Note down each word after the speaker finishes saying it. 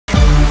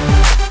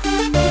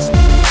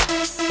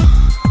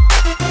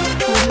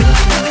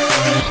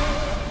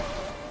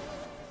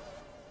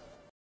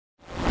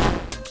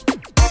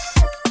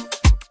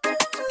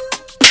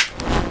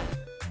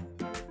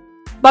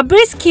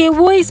BOBRISKY,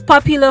 who is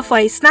popular for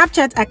his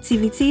Snapchat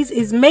activities,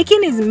 is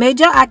making his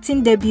major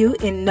acting debut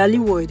in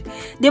Nollywood.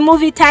 The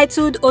movie,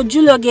 titled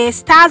Ojuloge,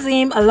 stars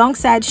him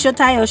alongside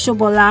Shotayo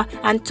Shobola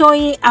and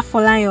Toyin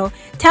Afolayan,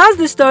 tells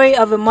the story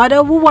of a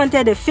mother who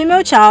wanted a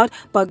female child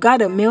but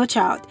got a male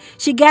child.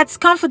 She gets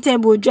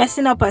comfortable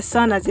dressing up her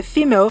son as a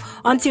female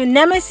until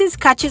Nemesis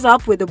catches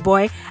up with the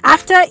boy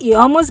after he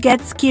almost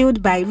gets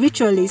killed by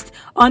ritualists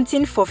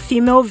hunting for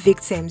female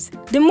victims.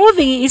 The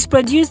movie is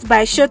produced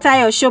by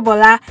Shotayo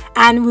Shobola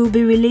and will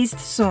be released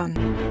soon.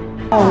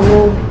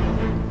 Oh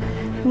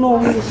no,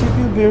 no, she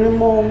be very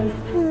mom.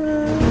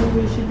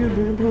 She be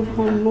very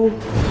mom.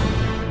 No.